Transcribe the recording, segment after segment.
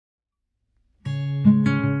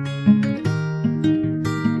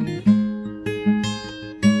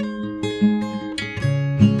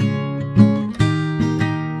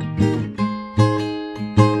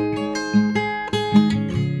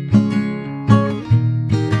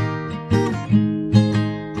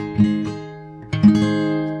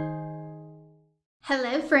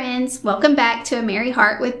Hello, friends. Welcome back to A Merry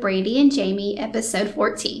Heart with Brady and Jamie, episode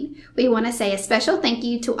 14. We want to say a special thank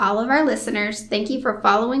you to all of our listeners. Thank you for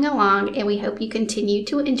following along, and we hope you continue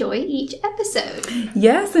to enjoy each episode.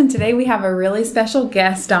 Yes, and today we have a really special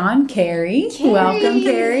guest on, Carrie. Welcome,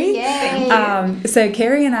 Carrie. Yay. So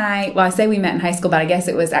Carrie and I say we met in high school, but I guess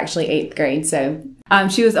it was actually 8th grade, so...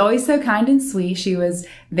 she was always so kind and sweet. She was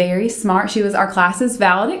very smart. She was our class's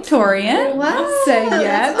valedictorian. Wow. So,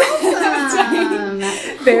 yes. That's awesome.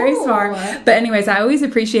 Very Cool. smart. But anyways, I always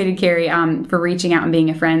appreciated Carrie for reaching out and being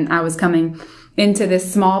a friend. I was coming into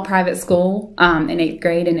this small private school in 8th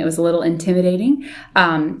grade, and it was a little intimidating,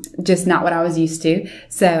 just not what I was used to.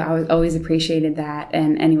 So I was always appreciated that.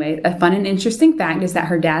 And anyway, a fun and interesting fact is that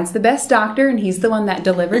her dad's the best doctor, and he's the one that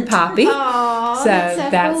delivered Poppy. Aww, so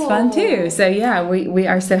that's that's fun too. So yeah, we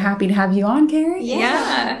are so happy to have you on, Carrie.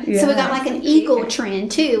 Yeah. So we got like an eagle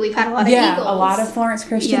trend too. We've had a lot of eagles. A lot of Florence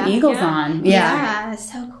Christian Eagles on. Yeah,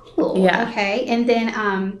 so cool. Yeah. Okay. And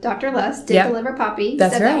then Dr. Luss did deliver Poppy.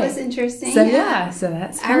 That's so right. that was interesting. So so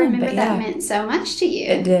that's fun. I remember that meant so much to you.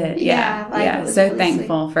 It did. Yeah. It So really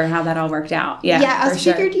thankful for how that all worked out. Yeah. Yeah, I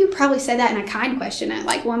figured you probably said that in a kind question at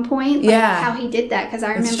like one point. Like, how he did that, because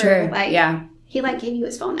I remember he gave you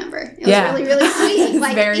his phone number. It was really, really sweet.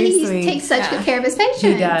 Like very he sweet. takes such good care of his patients.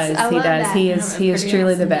 He does. I love that. He is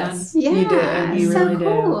truly the best. Yeah, you do. You so really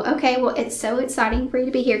cool. do. Okay, well, it's so exciting for you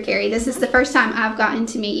to be here, Carrie. This is the first time I've gotten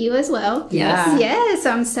to meet you as well. Yeah. Yes,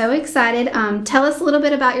 I'm so excited. Tell us a little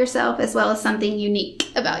bit about yourself as well as something unique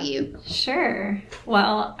about you. Sure.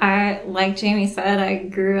 Well, like Jamie said, I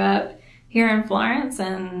grew up here in Florence,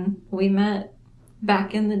 and we met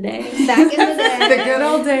back in the day. Back in the day. The good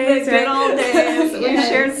old days. The good old days. Yes. We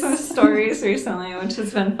shared some stories recently, which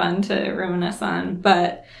has been fun to reminisce on.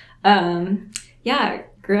 But,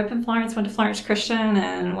 grew up in Florence, went to Florence Christian,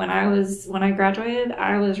 and when I graduated,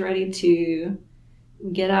 I was ready to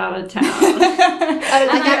get out of town.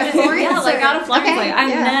 Out of Florence? Yeah, like out of Florence. Okay. Like, I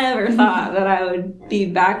never thought that I would be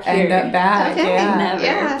back here. End up back. Okay. Yeah. Never.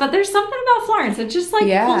 Yeah. But there's something about Florence. It just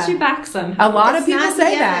pulls you back somehow. A lot of people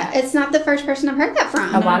say that. It's not the first person I've heard that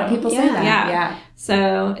from. A lot of people say that. Yeah.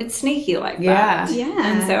 So it's sneaky like that. Yeah.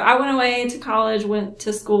 And so I went away to college, went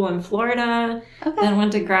to school in Florida, then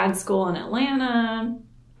went to grad school in Atlanta.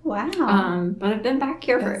 Wow. But I've been back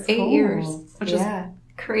here for 8 cool. years, which is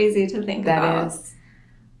crazy to think about. That is.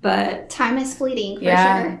 But time is fleeting for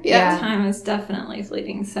Yeah. sure. Yeah. time is definitely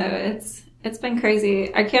fleeting. So it's been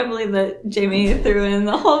crazy. I can't believe that Jamie threw in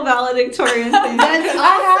the whole valedictorian thing. That's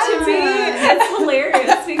awesome. To me, it's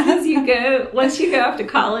hilarious because once you go off to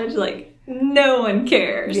college, like, no one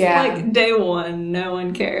cares. Yeah. Like, day one, no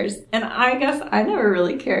one cares. And I guess I never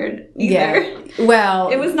really cared either. Yeah. Well,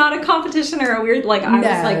 It was not a competition or a weird, like, I was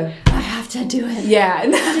like, I have to do it. Yeah.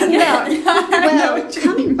 Well,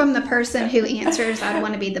 coming from the person who answers, I'd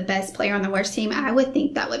want to be the best player on the worst team, I would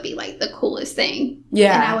think that would be like the coolest thing.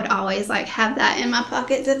 Yeah. And I would always like have that in my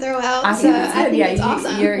pocket to throw out. I think it's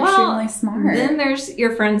awesome. You're extremely smart. Then there's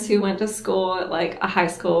your friends who went to school at like a high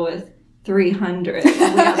school with 300. We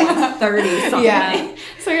have like 30 something. Yeah.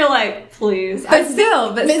 So you're like, please. But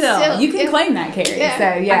still, you can claim that, Carrie. Yeah.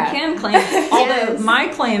 So yeah. I can claim it. Although my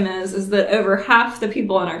claim is that over half the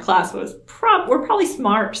people in our class were probably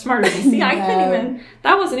smarter than me. See, I couldn't even,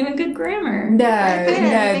 that wasn't even good grammar. No,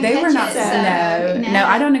 even they were catch not. it, so, No,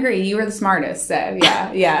 I don't agree. You were the smartest. So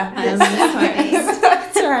yeah.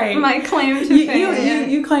 That's right. My claim to fame.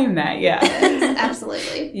 You claim that, yeah.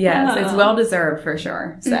 Absolutely. Yes, it's well deserved for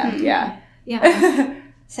sure. So yeah.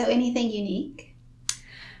 So anything unique?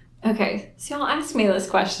 Okay, so y'all ask me this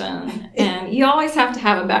question, and you always have to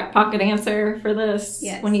have a back pocket answer for this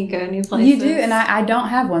when you go new places. You do, and I don't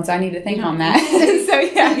have one, so I need to think on that. So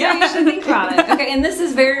yeah, you should think about it. Okay, and this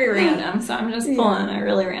is very random, so I'm just pulling a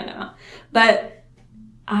really random out. But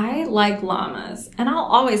I like llamas, and I'll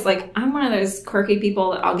always I'm one of those quirky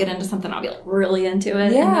people that I'll get into something, I'll be like really into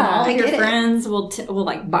it, and then all of your friends will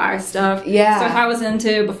like buy stuff. Yeah. So if I was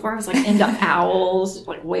before I was like into owls,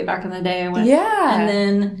 like way back in the day, and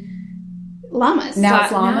then llamas. Now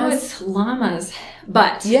it's llamas. Now it's llamas,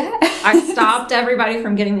 but I stopped everybody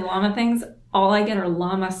from getting me llama things. All I get are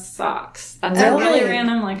llama socks. That's really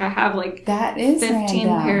random. Like I have that is 15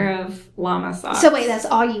 random. pair of llama socks. So wait, that's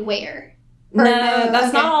all you wear? No,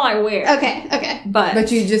 that's not all I wear. Okay.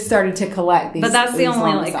 But you just started to collect these. But that's the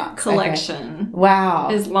only llama socks. collection. Okay. Wow.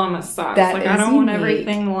 Is llama socks. That I don't want unique.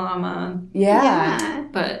 everything llama. Yeah.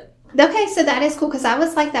 But Okay, so that is cool because I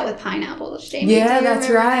was like that with pineapples, Jamie. Yeah, Do you that's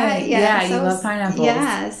remember right. that? Yeah, so you love pineapples.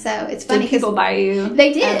 Yeah, so it's funny Did people buy you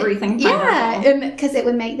they did everything pineapple? Yeah, because it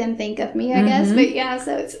would make them think of me, I guess. But yeah,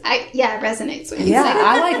 so it resonates when you Yeah, say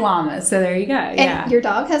I that. like llamas, so there you go. Yeah. And your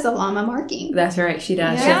dog has a llama marking. That's right, she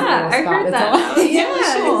does. Yeah. She has a little I spot. heard That's that. all. That was Yeah,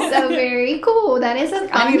 really cool. so very cool. That is a fun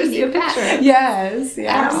I need to see a unique fact. picture. Yes,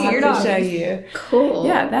 yeah. I'll see I'll your have dog. to show you. Cool.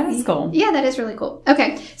 Yeah, that is cool. Yeah, that is really cool.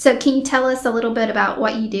 Okay, so can you tell us a little bit about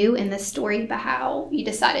what you do and the story about how you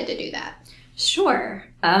decided to do that? Sure.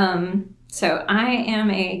 So I am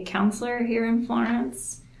a counselor here in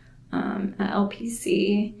Florence at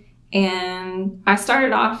LPC. And I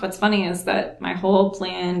started off, what's funny is that my whole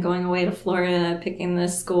plan going away to Florida, picking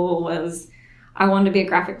this school was I wanted to be a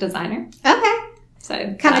graphic designer. Okay.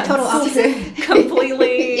 So Kind of total opposite.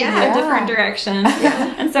 completely Yeah. a different direction.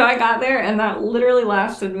 And so I got there and that literally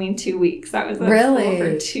lasted me 2 weeks. I was at Really? school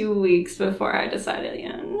for 2 weeks before I decided,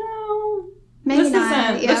 no, Maybe this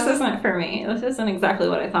not. this isn't for me. This isn't exactly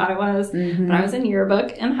what I thought it was. Mhm. But I was in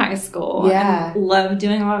yearbook in high school. Yeah. And loved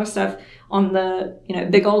doing a lot of stuff on the,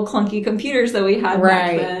 big old clunky computers that we had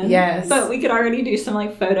Right, back then. yes. But we could already do some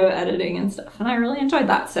like photo editing and stuff. And I really enjoyed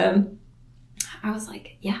that. So I was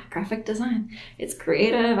like, yeah, graphic design. It's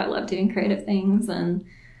creative. I love doing creative things. And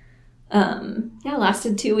it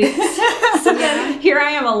lasted 2 weeks. So then here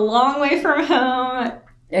I am a long way from home.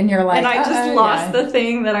 And you're like, And I just uh-oh, lost yeah. the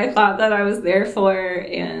thing that I thought that I was there for.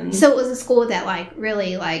 And So it was a school that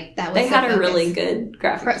really that was they the had a focus. really good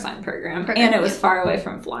graphic design program. program, And it was yeah. far away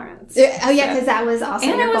from Florence. Oh yeah, because that was also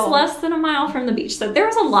And your it was goal. less than a mile from the beach. So there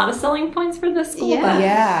was a lot of selling points for this school. Yeah.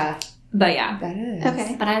 Yeah, But yeah. that is.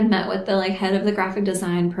 Okay. But I had met with the head of the graphic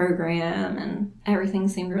design program and everything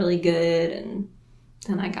seemed really good. And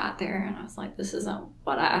then I got there and I was like, this isn't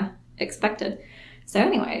what I expected. So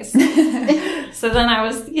anyways, so then I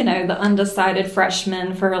was, the undecided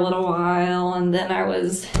freshman for a little while. And then I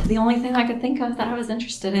was the only thing I could think of that I was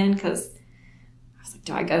interested in because I was like,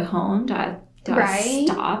 do I go home? Do I Right.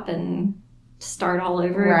 stop and start all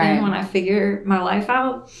over Right. again when I figure my life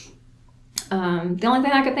out? The only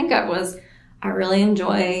thing I could think of was I really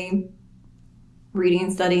enjoy reading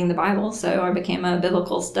and studying the Bible. So I became a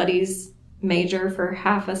biblical studies major for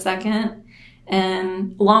half a second.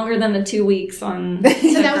 And longer than the 2 weeks on. So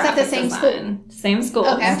that was at the graphic same design. Same school.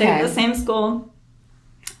 Okay. Stayed at the same school.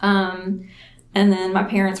 And then my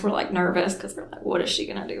parents were nervous because they're like, what is she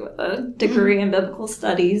going to do with a degree in biblical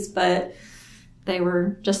studies? But they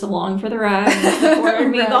were just along for the ride and supported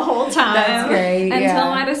me the whole time. That's great. Until Yeah.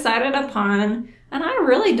 I decided upon, and I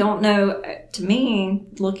really don't know, to me,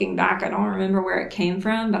 looking back, I don't remember where it came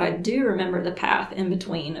from, but I do remember the path in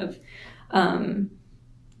between of,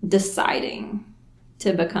 deciding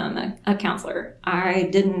to become a counselor. I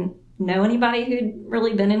didn't know anybody who'd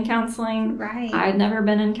really been in counseling. Right. I'd never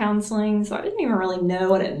been in counseling, so I didn't even really know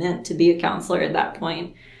what it meant to be a counselor at that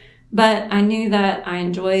point. But I knew that I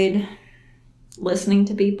enjoyed listening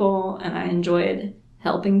to people and I enjoyed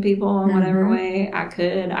helping people in whatever way I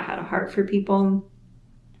could. I had a heart for people.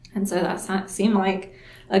 And so that seemed like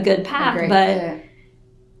a good path. Great But fit.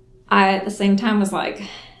 I, at the same time, was like,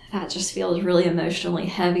 that just feels really emotionally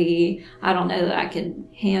heavy. I don't know that I could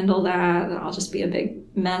handle that I'll just be a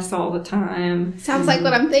big mess all the time. Sounds like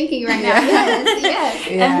what I'm thinking right now. Yes.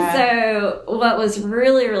 Yeah. And so what was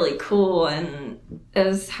really, really cool and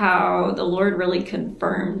is how the Lord really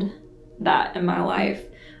confirmed that in my life,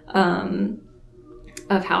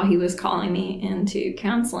 of how he was calling me into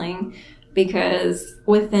counseling, because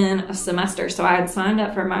within a semester, so I had signed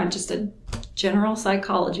up for just a general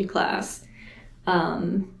psychology class,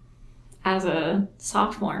 as a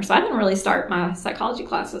sophomore. So I didn't really start my psychology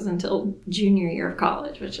classes until junior year of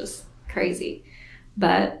college, which is crazy.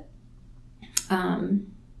 But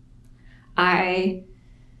I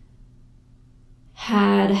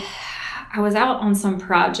was out on some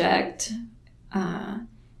project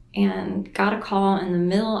and got a call in the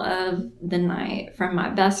middle of the night from my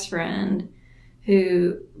best friend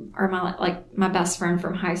my best friend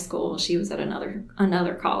from high school. She was at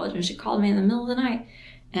another college, and she called me in the middle of the night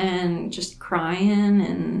and just crying,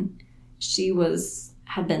 and she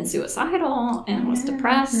had been suicidal and was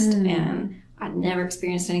depressed, and I'd never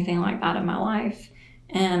experienced anything like that in my life.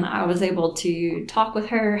 And I was able to talk with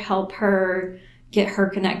her, help her, get her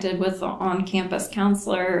connected with an on-campus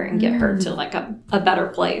counselor and get her to a better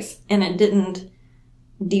place. And it didn't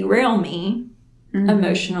derail me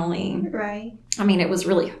emotionally. Right. I mean, it was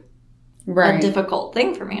really a difficult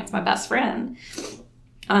thing for me. It's my best friend.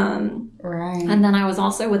 Right. And then I was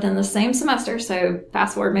also within the same semester, so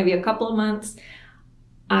fast forward maybe a couple of months,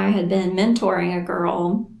 I had been mentoring a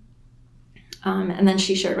girl, and then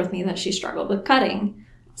she shared with me that she struggled with cutting.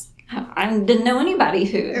 I didn't know anybody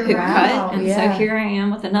who cut. And so here I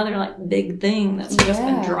am with another like big thing that's just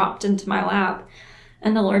been dropped into my lap.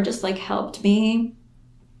 And the Lord just like helped me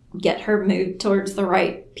get her moved towards the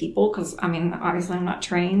right people. Cause I mean, obviously I'm not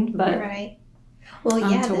trained, but right. Well,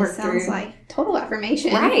 yeah, this sounds like total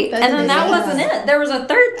affirmation. Right. And then that wasn't it. There was a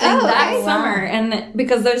third thing that summer. And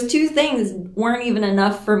because those two things weren't even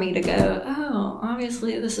enough for me to go, oh,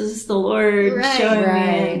 obviously this is the Lord showing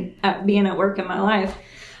me being at work in my life.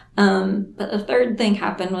 But the third thing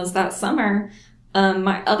happened was that summer,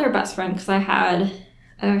 my other best friend, because I had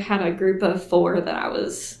a group of 4 that I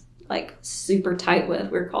was like super tight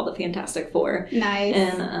with. We were called the Fantastic Four. Nice.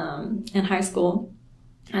 In high school.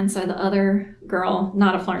 And so the other girl,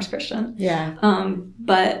 not a Florence Christian. Yeah.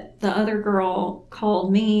 But the other girl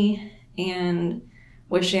called me and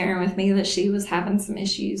was sharing with me that she was having some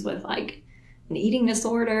issues with like an eating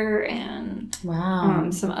disorder and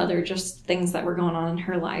some other just things that were going on in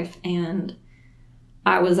her life. And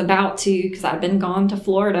I was about to, because I'd been gone to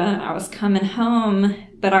Florida, I was coming home,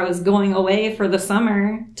 but I was going away for the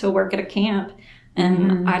summer to work at a camp.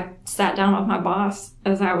 And I sat down with my boss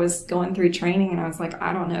as I was going through training, and I was like,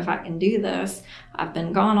 I don't know if I can do this. I've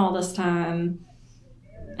been gone all this time,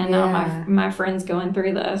 and now my friend's going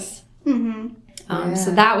through this.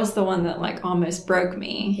 So that was the one that like almost broke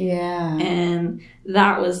me. Yeah. And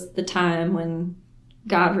that was the time when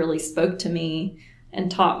God really spoke to me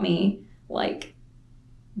and taught me like,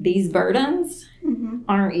 these burdens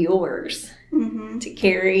aren't yours to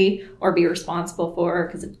carry or be responsible for.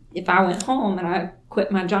 Because if I went home and I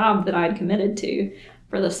quit my job that I'd committed to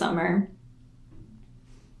for the summer,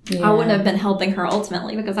 I wouldn't have been helping her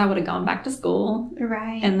ultimately, because I would have gone back to school.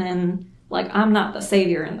 Right. And then like, I'm not the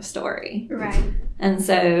savior in the story. Right. And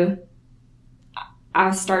so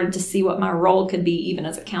I started to see what my role could be even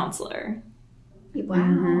as a counselor.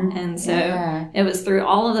 Wow. And so it was through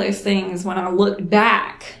all of those things when I looked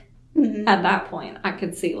back at that point, I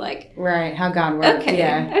could see like, how God worked.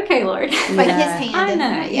 Okay, Lord. Like his hand. I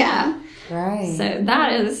know. Yeah. Right. So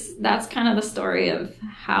that's kind of the story of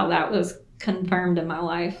how that was confirmed in my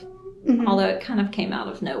life. Although it kind of came out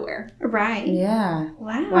of nowhere. Right. Yeah.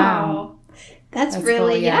 Wow. That's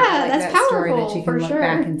really, cool. that's that powerful. Story that you can look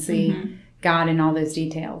back and see God in all those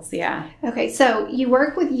details. Yeah. Okay, so you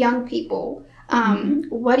work with young people.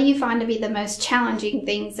 What do you find to be the most challenging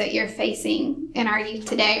things that you're facing in our youth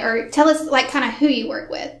today? Or tell us like kind of who you work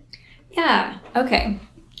with. Yeah. Okay.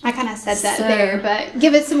 I kind of said that there, but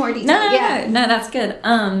give us some more detail. No, that's good.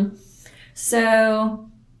 So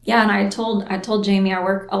yeah, and I told Jamie I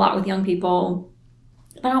work a lot with young people.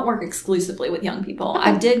 I don't work exclusively with young people.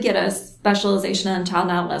 I did get a specialization in child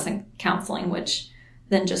and adolescent counseling, which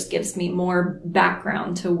then just gives me more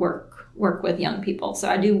background to work with young people. So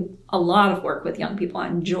I do a lot of work with young people. I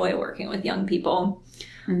enjoy working with young people.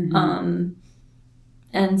 And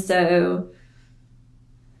so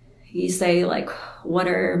you say like, what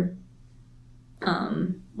are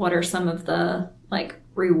some of the like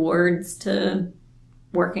rewards to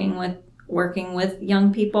working with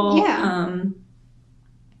young people? Yeah.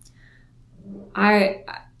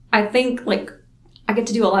 I think like I get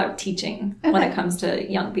to do a lot of teaching when it comes to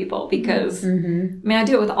young people, because I mean, I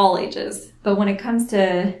do it with all ages, but when it comes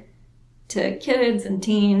to kids and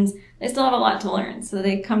teens, they still have a lot to learn. So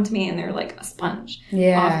they come to me and they're like a sponge.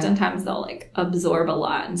 Yeah. Oftentimes they'll like absorb a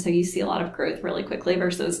lot. And so you see a lot of growth really quickly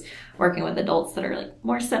versus working with adults that are like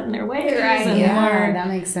more set in their ways. Right. And more, that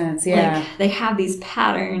makes sense. Yeah. Like, they have these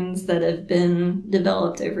patterns that have been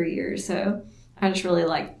developed over years. So I just really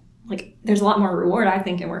like there's a lot more reward, I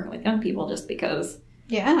think, in working with young people, just because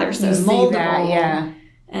they're so moldable.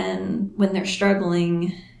 And when they're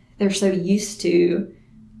struggling, they're so used to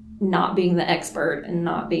not being the expert and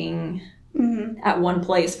not being at one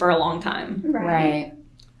place for a long time. Right.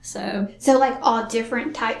 So like all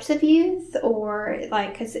different types of youth, or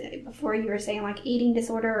like, because before you were saying like eating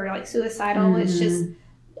disorder or like suicidal, it's just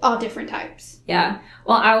all different types. Yeah.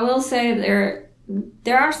 Well, I will say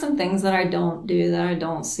there are some things that I don't do that I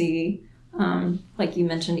don't see. Like you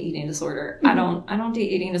mentioned, eating disorder. I don't do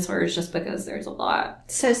eating disorders just because there's a lot.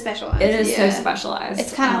 So specialized. It is so specialized.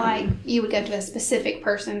 It's kind of like you would go to a specific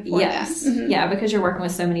person for that. Yeah, because you're working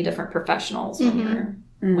with so many different professionals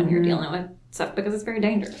when you're dealing with stuff, because it's very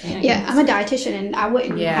dangerous. You know, I'm a dietitian, and I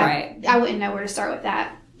wouldn't I wouldn't know where to start with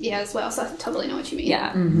that. Yeah, as well. So I totally know what you mean.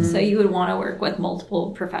 Yeah. So you would want to work with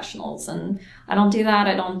multiple professionals, and I don't do that.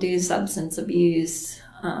 I don't do substance abuse.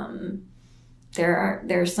 There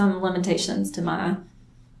are some limitations to my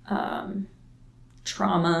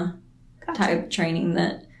trauma type training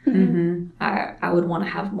that I would want to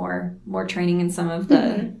have more training in some of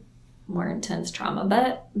the more intense trauma.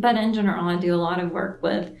 But in general, I do a lot of work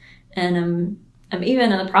with And I'm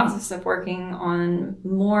even in the process of working on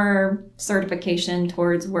more certification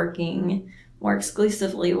towards working more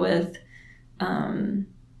exclusively with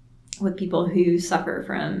people who suffer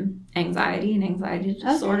from anxiety and anxiety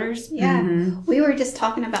disorders. Okay. Yeah. We were just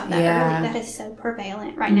talking about that earlier. That is so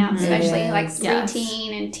prevalent right now, especially like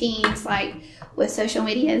preteen and teens, like with social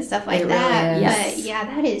media and stuff like that. Really but yeah,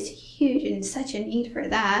 that is huge and such a need for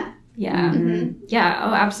that. Yeah. Yeah.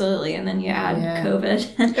 Oh, absolutely. And then you add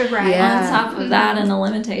COVID Right. on top of that, and the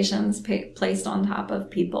limitations placed on top of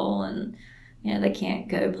people, and they can't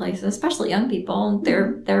go places, especially young people.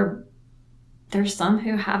 There's some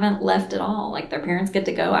who haven't left at all. Like, their parents get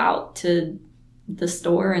to go out to the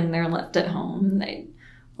store and they're left at home.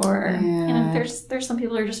 There's some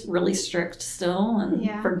people who are just really strict still, and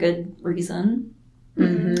for good reason.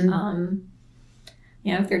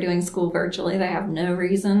 If they're doing school virtually, they have no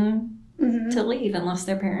reason to leave unless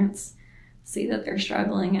their parents see that they're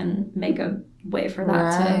struggling and make a way for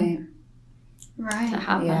that to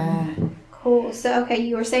happen. Yeah. Cool. So, okay,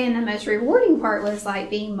 you were saying the most rewarding part was like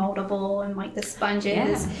being moldable and like the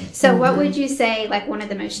sponges. Yeah. So what would you say like one of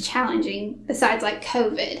the most challenging besides like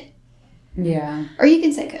COVID? Yeah. Or you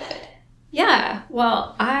can say COVID. Yeah.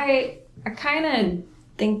 Well, I kind of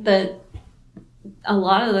think that a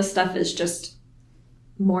lot of the stuff is just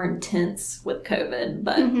more intense with COVID,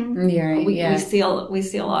 but we see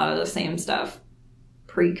a lot of the same stuff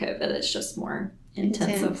pre-COVID. It's just more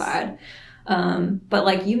intensified. But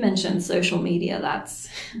like you mentioned, social media,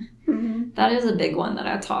 that is a big one that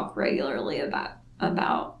I talk regularly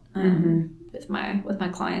about with my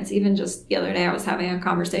clients. Even just the other day, I was having a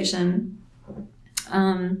conversation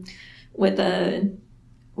with a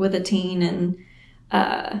teen,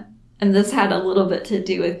 and this had a little bit to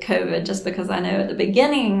do with COVID, just because I know at the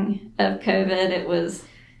beginning of COVID,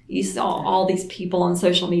 you saw all these people on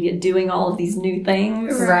social media doing all of these new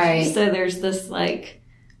things. Right. So there's this like,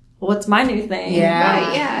 what's my new thing? Yeah.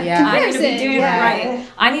 Right, Yeah. I need to be doing it right.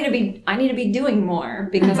 I need to be doing more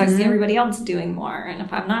because I see everybody else doing more. And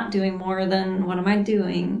if I'm not doing more, then what am I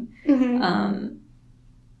doing?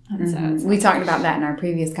 So we talked about that in our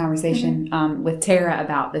previous conversation with Tara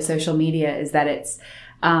about the social media, is that it's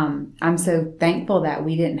I'm so thankful that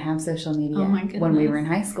we didn't have social media when we were in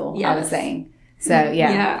high school. Yes. I was saying. So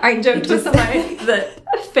yeah. I joked with somebody that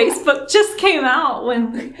Facebook just came out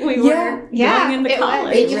when we were going into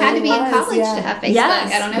college. You had to be in college to have Facebook.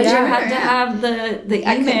 Yes, I don't know but if you you had to have the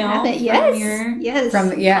email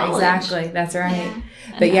from your college. Exactly. That's right.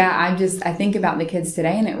 Yeah. But I think about the kids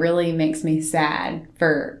today, and it really makes me sad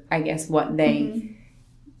for, I guess, what they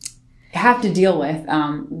have to deal with,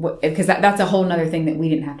 because that's a whole nother thing that we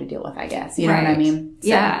didn't have to deal with, I guess. You know what I mean? So,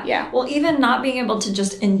 yeah. Well, even not being able to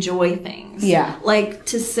just enjoy things. Yeah. Like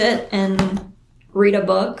to sit and read a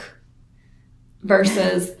book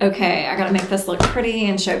versus, okay, I got to make this look pretty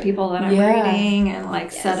and show people that I'm reading and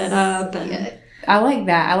like set it up. And I like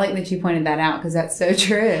that. I like that you pointed that out, because that's so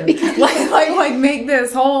true. like make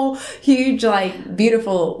this whole huge, like,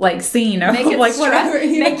 beautiful, like, scene of make it like whatever.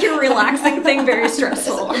 Make your relaxing thing very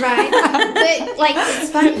stressful. Right. But like, it's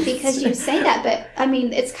funny because you say that, but I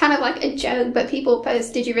mean, it's kind of like a joke, but people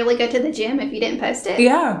post, did you really go to the gym if you didn't post it?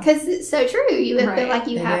 Yeah. Because it's so true. You would feel like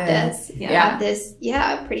you have this,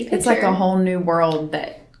 pretty picture. It's like a whole new world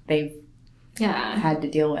that they've had to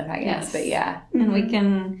deal with, I guess. Yes. But and we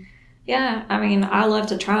can... Yeah, I mean, I love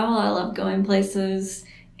to travel. I love going places.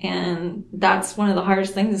 And that's one of the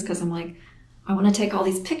hardest things, is because I'm like, I want to take all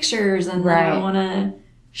these pictures and then I want to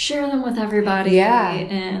share them with everybody. Yeah.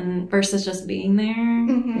 And versus just being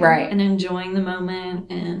there. Right. And enjoying the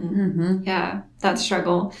moment. And that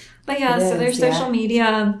struggle. But so there's social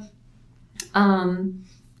media.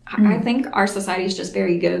 I think our society is just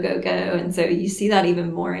very go, go, go. And so you see that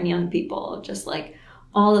even more in young people, just like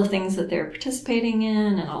all the things that they're participating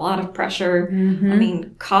in and a lot of pressure. I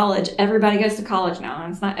mean, college, everybody goes to college now.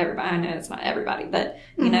 And it's not everybody. I know it's not everybody, but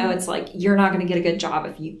you know, it's like, you're not going to get a good job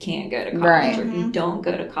if you can't go to college or if you don't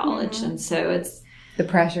go to college. And so it's, the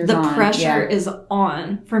pressure is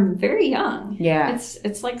on from very young. Yeah.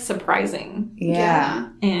 It's like surprising. Yeah.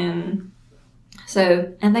 And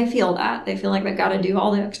so, and they feel that. They feel like they've got to do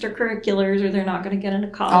all the extracurriculars or they're not going to get into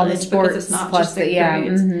college. All the sports, because it's not just their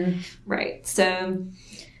grades. Right. So,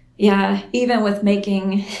 even with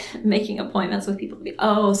making appointments with people to be,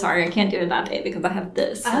 sorry, I can't do it that day because I have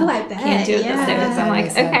this. Oh, I bet. Can't do it this day. So I'm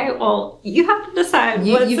like, okay, well, you have to decide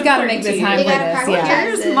you've got to make the time for this. Yeah.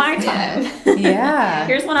 Here's my time. Yeah.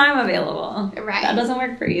 Here's when I'm available. Right. That doesn't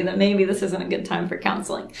work for you. Then maybe this isn't a good time for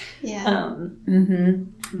counseling. Yeah.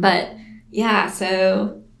 But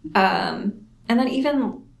so, and then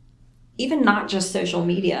even even not just social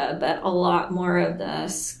media, but a lot more of the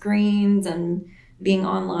screens and being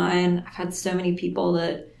online. I've had so many people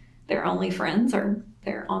that their only friends are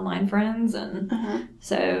their online friends. And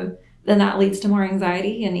so then that leads to more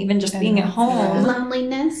anxiety and even just being at home.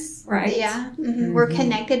 Loneliness. Right. Yeah. We're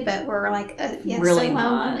connected, but we're like, really so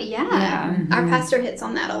not. lonely. Yeah. Our pastor hits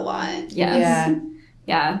on that a lot. Yes.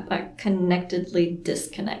 Yeah. Like connectedly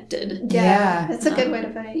disconnected. Yeah. That's a good way to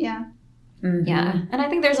put it. Yeah. Yeah. And I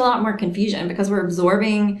think there's a lot more confusion because we're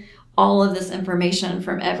absorbing all of this information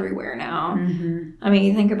from everywhere now. I mean,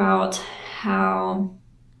 you think about how,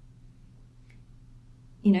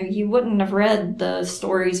 you know, you wouldn't have read the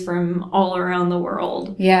stories from all around the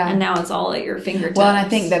world. Yeah. And now it's all at your fingertips. Well, and I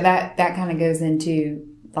think that kind of goes into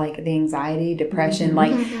like the anxiety, depression.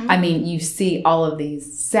 Like, I mean, you see all of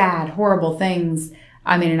these sad, horrible things.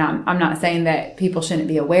 I mean, and I'm not saying that people shouldn't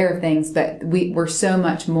be aware of things, but we're so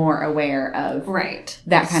much more aware of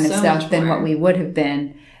that kind of stuff than what we would have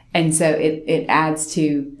been. And so it adds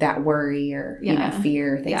to that worry or, you know,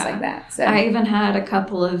 fear, things like that. So I even had a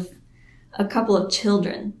couple of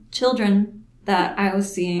children that I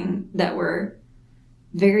was seeing that were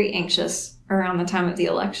very anxious around the time of the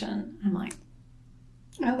election. I'm like,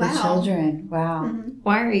 oh, wow. The children. Wow.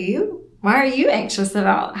 Why are you anxious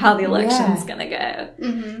about how the election's going to go?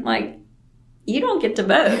 Like, you don't get to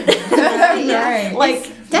vote. Right. Like,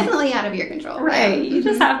 it's definitely out of your control. Right. You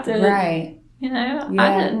just have to, right. You know,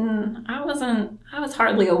 I was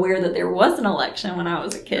hardly aware that there was an election when I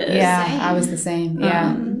was a kid. Yeah, Same. I was the same.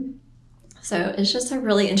 Yeah. So it's just a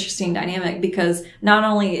really interesting dynamic because not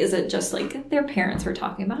only is it just like their parents were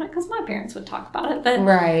talking about it, because my parents would talk about it, but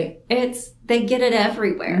they get it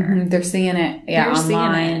everywhere. They're seeing it. Yeah, They're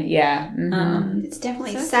online. seeing it. Yeah. It's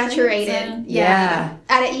definitely So saturated. Yeah.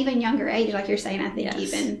 At an even younger age, like you're saying, I think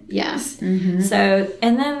even. Yes. So,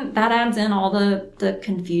 and then that adds in all the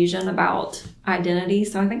confusion about identity.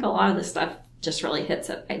 So I think a lot of this stuff just really hits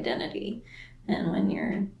at identity. And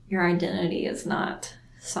when your identity is not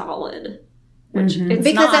solid, which it's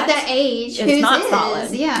because not, at that age, it's not is.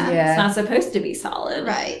 solid. Yeah. It's not supposed to be solid.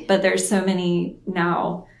 Right. But there's so many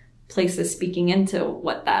now places speaking into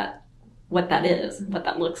what that is, what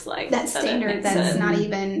that looks like. That standard that's not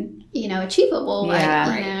even, you know, achievable. Yeah.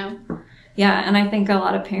 Like, you know. Yeah, and I think a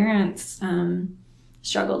lot of parents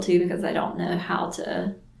struggle too because they don't know how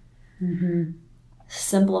to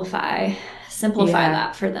simplify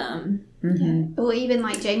that for them. Well, even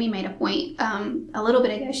like Jamie made a point a little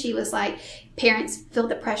bit ago. She was like, parents feel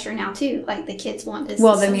the pressure now too. Like the kids want this.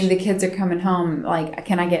 Well, I mean, the kids are coming home. Like,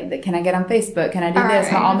 can I get on Facebook? Can I do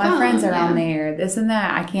this? All my friends are on there. This and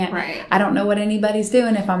that. I can't. Right. I don't know what anybody's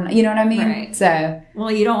doing if I'm. You know what I mean? Right. So.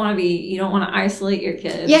 Well, you don't want to isolate your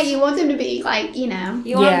kids. Yeah, you want them to be like, you know.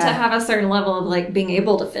 You want them to have a certain level of like being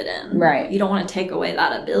able to fit in. Right. You don't want to take away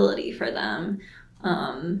that ability for them.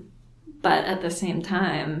 But at the same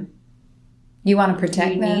time, you want to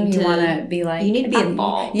protect them. You want to be like. You need to be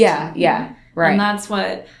involved. Yeah. Right. And that's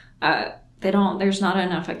what they don't. There's not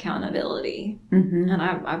enough accountability. And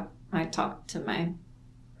I talk to my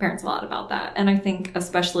parents a lot about that. And I think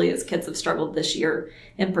especially as kids have struggled this year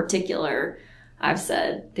in particular, I've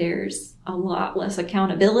said there's a lot less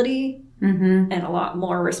accountability and a lot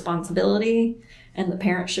more responsibility, and the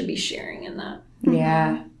parents should be sharing in that.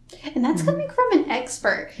 Yeah. And that's coming from an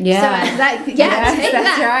expert. Yeah. So take that's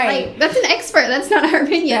that. right. Like, that's an expert. That's not our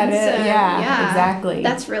opinion. That is, so, yeah, exactly.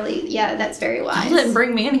 That's really, that's very wise. You didn't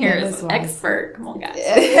bring me in here That as is an wise. expert. Come on, guys.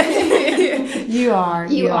 You are.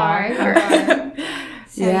 You are.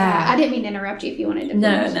 So, Yeah. I didn't mean to interrupt you if you wanted to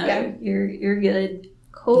No, finish. Go. you're good.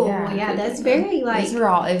 Cool. Yeah, that's very like Those were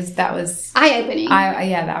all. That was eye-opening.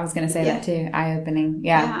 I was going to say that too. Eye opening.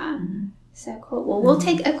 Yeah. So cool. Well, we'll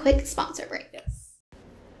take a quick sponsor break.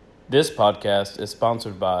 This podcast is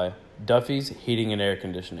sponsored by Duffy's Heating and Air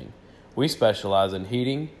Conditioning. We specialize in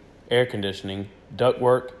heating, air conditioning,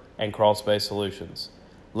 ductwork, and crawl space solutions.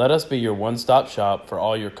 Let us be your one-stop shop for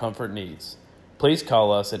all your comfort needs. Please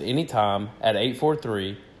call us at any time at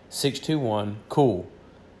 843-621-COOL.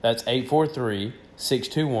 That's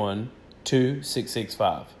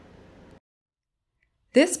 843-621-2665.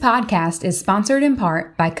 This podcast is sponsored in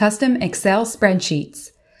part by Custom Excel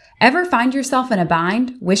Spreadsheets. Ever find yourself in a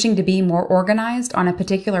bind, wishing to be more organized on a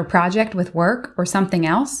particular project with work or something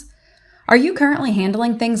else? Are you currently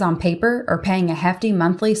handling things on paper or paying a hefty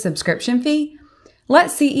monthly subscription fee?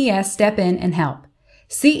 Let CES step in and help.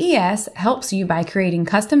 CES helps you by creating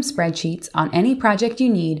custom spreadsheets on any project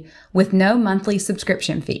you need with no monthly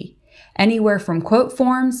subscription fee. Anywhere from quote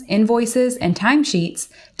forms, invoices, and timesheets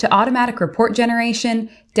to automatic report generation,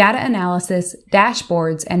 data analysis,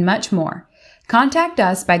 dashboards, and much more. Contact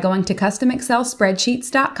us by going to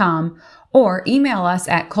customexcelspreadsheets.com or email us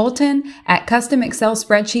at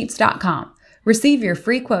colton@customexcelspreadsheets.com. Receive your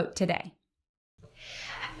free quote today.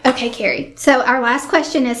 Okay, Carrie. So our last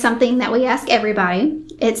question is something that we ask everybody.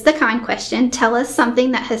 It's the kind question. Tell us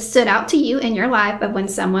something that has stood out to you in your life of when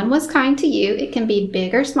someone was kind to you. It can be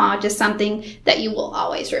big or small, just something that you will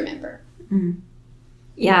always remember.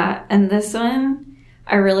 Yeah, and this one,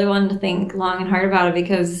 I really wanted to think long and hard about it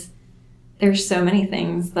because there's so many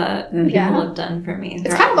things that people have done for me.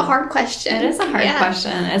 It's kind of a hard question. It is a hard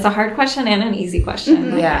question. It's a hard question and an easy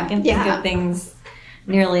question. Like, I can think of things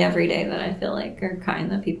nearly every day that I feel like are kind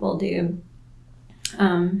that people do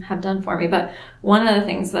have done for me. But one of the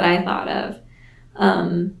things that I thought of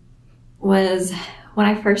was when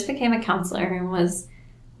I first became a counselor and was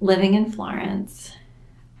living in Florence,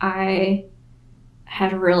 I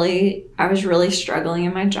was really struggling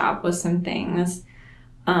in my job with some things,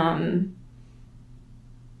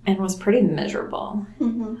 and was pretty miserable.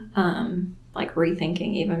 Like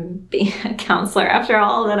rethinking even being a counselor after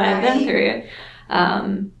all that I've been through.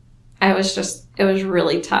 It was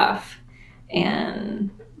really tough. And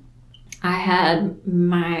I had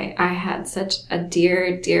such a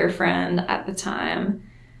dear, dear friend at the time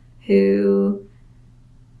who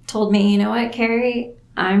told me, you know what, Carrie,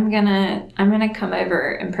 I'm gonna come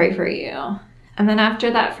over and pray for you. And then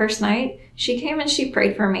after that first night, she came and she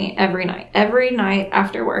prayed for me every night. Every night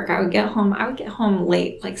after work, I would get home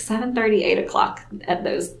late, like 7:30, 8 o'clock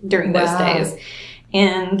during those days.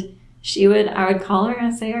 And I would call her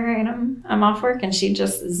and say, all right, I'm off work. And she'd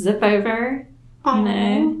just zip over,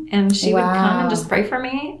 and she would come and just pray for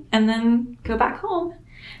me and then go back home.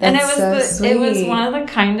 That's it was one of the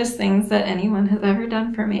kindest things that anyone has ever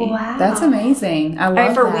done for me. Wow. That's amazing. I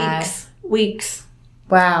love for that. weeks.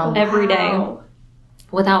 Wow. Every day,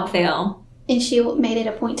 without fail. And she made it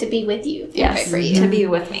a point to be with you. Yes, For you. to be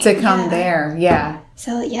with me. To come there,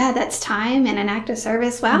 So, that's time and an act of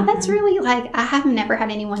service. Wow, that's really I have never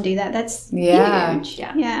had anyone do that. That's huge.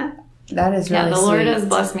 Yeah. That is really the sweet. Lord has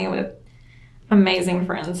blessed me with amazing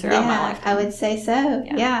friends throughout my life. I would say so.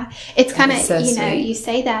 Yeah. It's kind of, sweet. you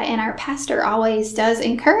say that, and our pastor always does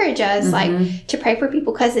encourage us, to pray for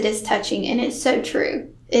people because it is touching, and it's so true.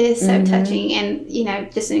 It is so touching, and,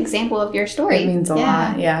 just an example of your story. It means a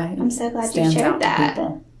lot, I'm so glad you Stands shared out that. to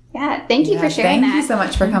people. Yeah, thank you for sharing that. Thank you so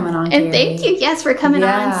much for coming on, And Carrie. thank you, for coming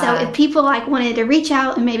on. So if people wanted to reach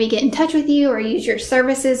out and maybe get in touch with you or use your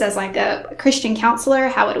services as a Christian counselor,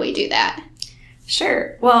 how would we do that?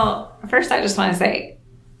 Sure. Well, first I just want to say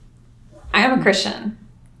I am a Christian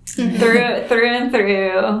through and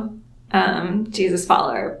through, Jesus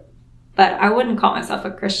follower, but I wouldn't call myself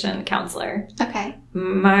a Christian counselor. Okay.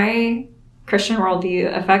 My Christian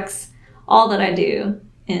worldview affects all that I do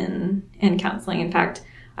in counseling. In fact,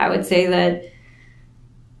 I would say that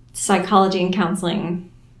psychology and counseling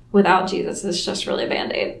without Jesus is just really a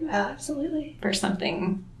Band-Aid. Oh, absolutely. For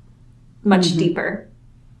something much deeper.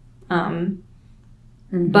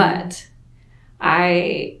 But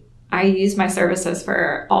I use my services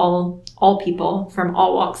for all people from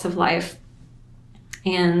all walks of life.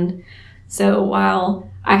 And so while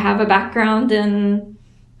I have a background in,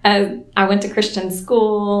 I went to Christian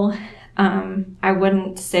school, I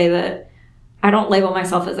wouldn't say that I don't label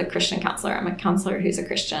myself as a Christian counselor. I'm a counselor who's a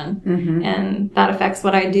Christian. And that affects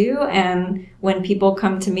what I do. And when people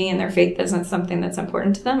come to me and their faith isn't something that's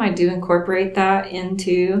important to them, I do incorporate that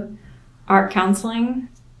into our counseling.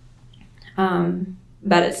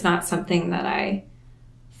 But it's not something that I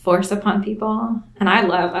force upon people. And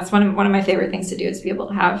that's one of my favorite things to do, is to be able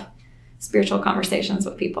to have spiritual conversations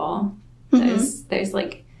with people. Those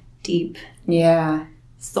deep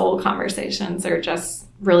soul conversations are just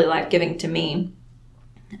really life-giving to me.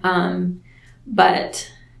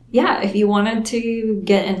 But if you wanted to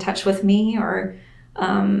get in touch with me or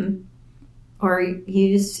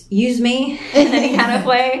use me in any kind of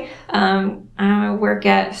way, I work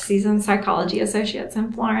at Seasoned Psychology Associates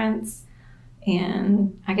in Florence,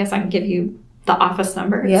 and I guess I can give you the office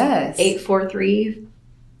number. Yes.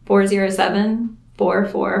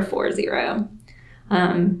 843-407-4440.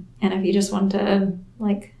 And if you just want to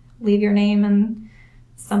leave your name and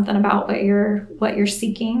something about what you're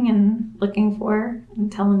seeking and looking for,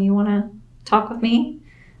 and tell them you want to talk with me,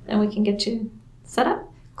 then we can get you set up.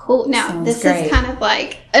 Cool. Now, Sounds this great. is kind of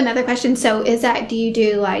another question. So do you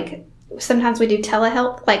do sometimes we do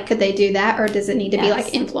telehealth? Could they do that, or does it need to be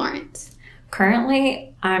in Florence?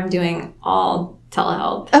 Currently, I'm doing all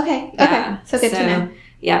telehealth. Okay. Yeah. So good to know.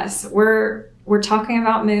 Yes, we're talking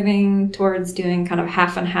about moving towards doing kind of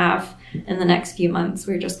half and half in the next few months.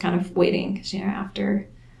 We're just kind of waiting because after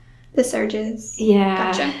The surges. Yeah.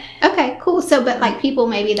 Gotcha. Okay, cool. So, but like people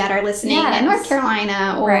maybe that are listening in North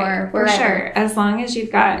Carolina or right, wherever. for sure. As long as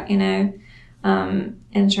you've got,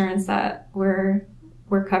 insurance that we're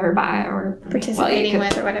covered by or participating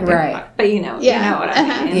with or whatever. Right. But you know what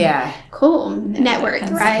I mean. Yeah. Cool. Network,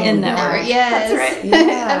 right? In network. Yes. That's right.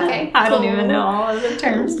 Yeah. Okay. I don't cool. even know all of the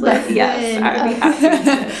terms, but yes, I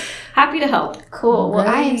would be happy to help. Cool. Well,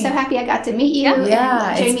 I am so Great. happy I got to meet you. Yeah,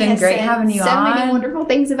 And it's Jamie been has great said having you so on. many wonderful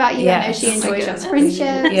things about you. I know Yes. she enjoys Oh my y'all's goodness.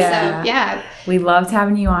 friendship. Yeah. So, yeah. We loved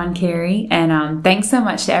having you on, Carrie. And thanks so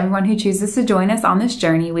much to everyone who chooses to join us on this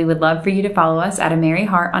journey. We would love for you to follow us at A Merry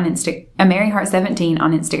Heart 17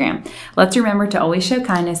 on Instagram. Let's remember to always show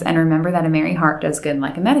kindness and remember that a merry heart does good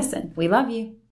like a medicine. We love you.